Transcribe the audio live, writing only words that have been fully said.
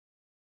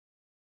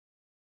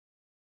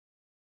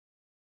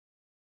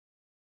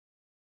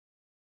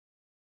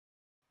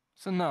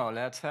So now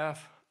let's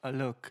have a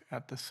look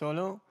at the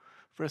solo.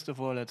 First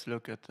of all, let's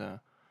look at the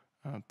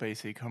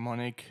basic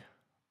harmonic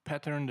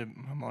pattern, the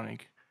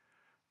harmonic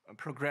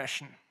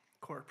progression,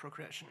 chord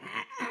progression.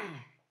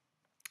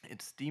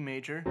 It's D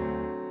major,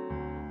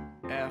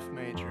 F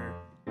major,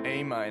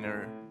 A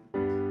minor,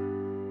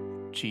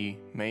 G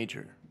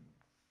major.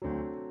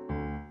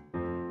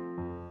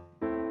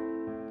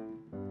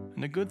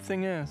 And the good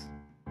thing is,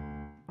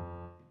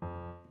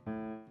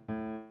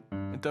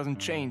 it doesn't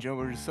change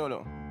over the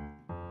solo.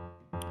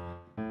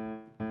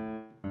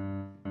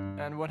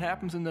 And what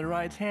happens in the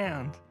right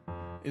hand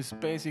is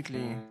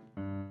basically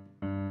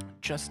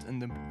just in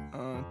the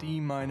D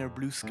minor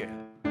blues scale.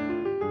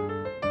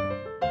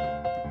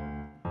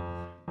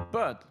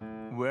 But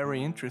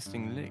very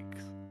interesting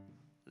licks.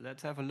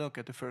 Let's have a look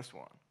at the first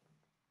one.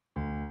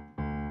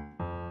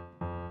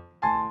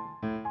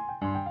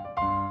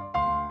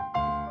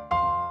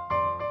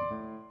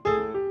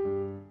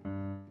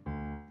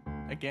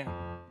 Again.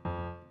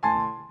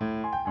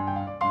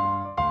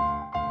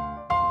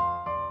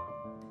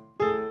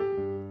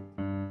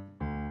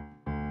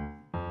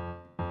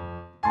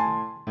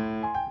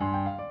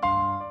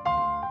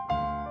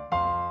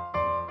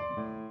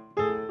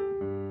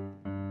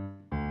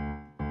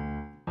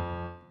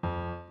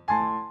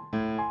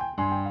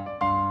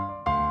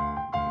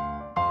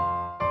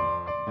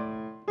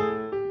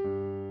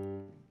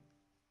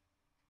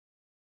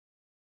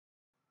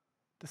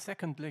 The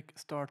second lick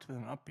starts with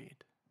an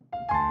upbeat.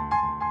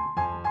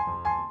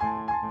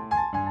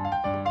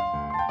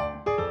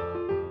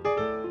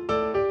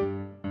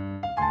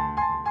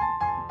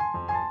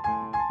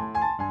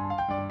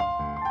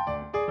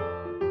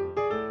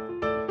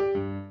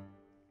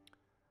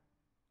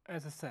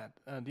 As I said,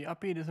 the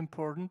upbeat is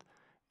important,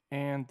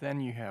 and then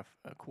you have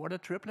quarter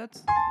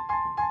triplets.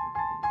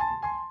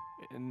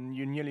 And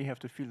you nearly have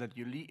to feel that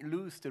you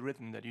lose the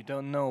rhythm, that you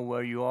don't know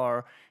where you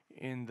are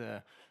in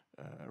the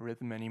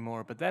rhythm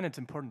anymore. But then it's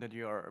important that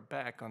you are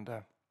back on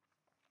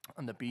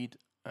the beat,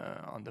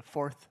 on the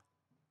fourth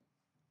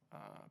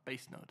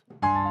bass note.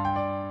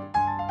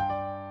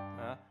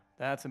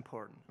 That's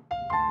important.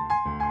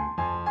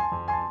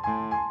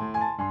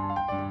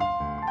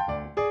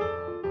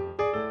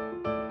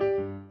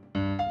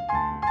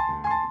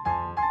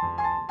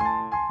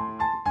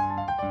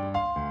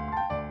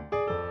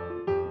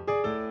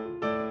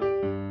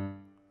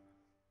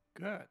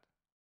 Good.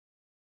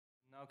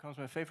 Now comes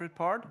my favorite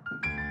part.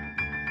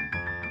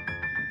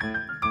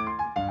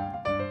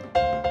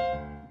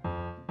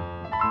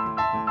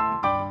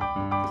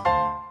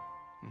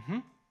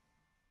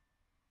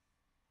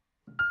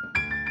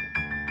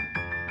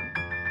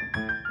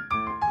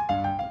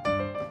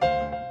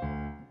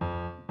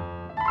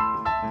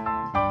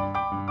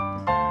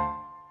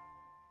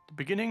 The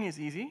beginning is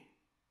easy.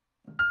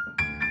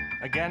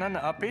 Again on the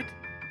upbeat.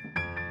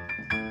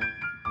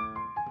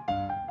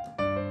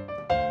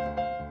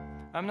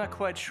 I'm not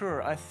quite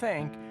sure. I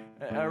think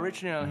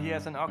originally he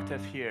has an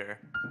octave here.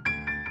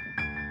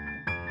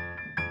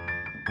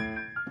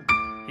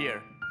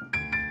 Here.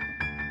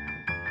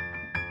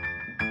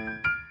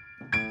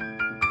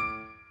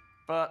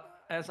 But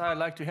as I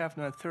like to have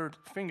my third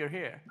finger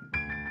here,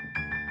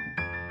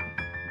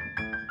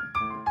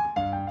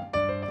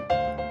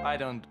 I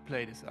don't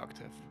play this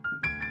octave.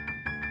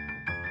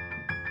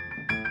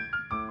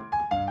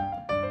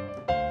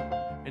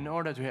 In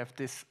order to have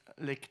this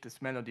lick,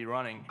 this melody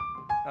running,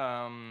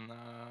 and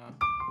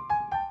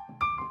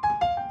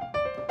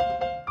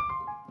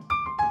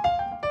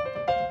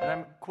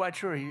I'm quite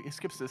sure he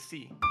skips the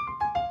C.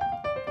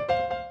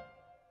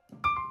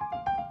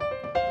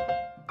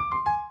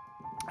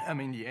 I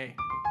mean the A.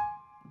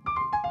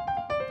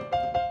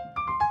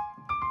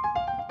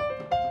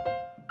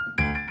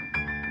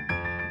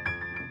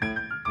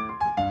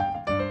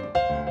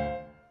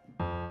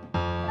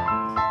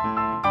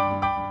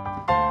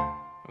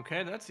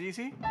 Okay, that's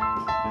easy.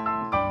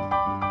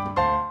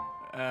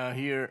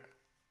 Here,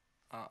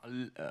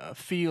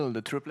 feel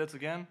the triplets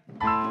again.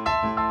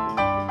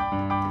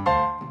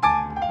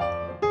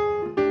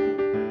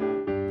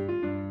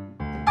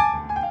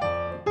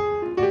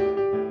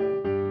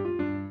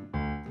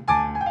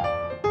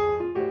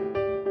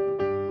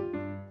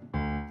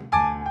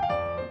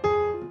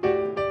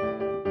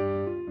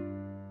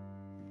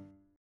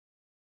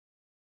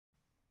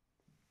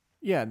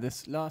 Yeah,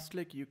 this last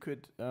lick you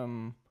could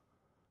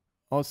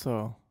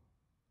also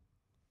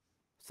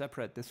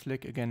separate this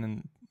lick again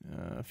in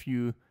a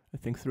few, I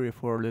think 3 or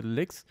 4 little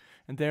licks,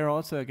 and they're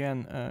also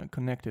again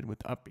connected with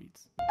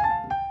upbeats.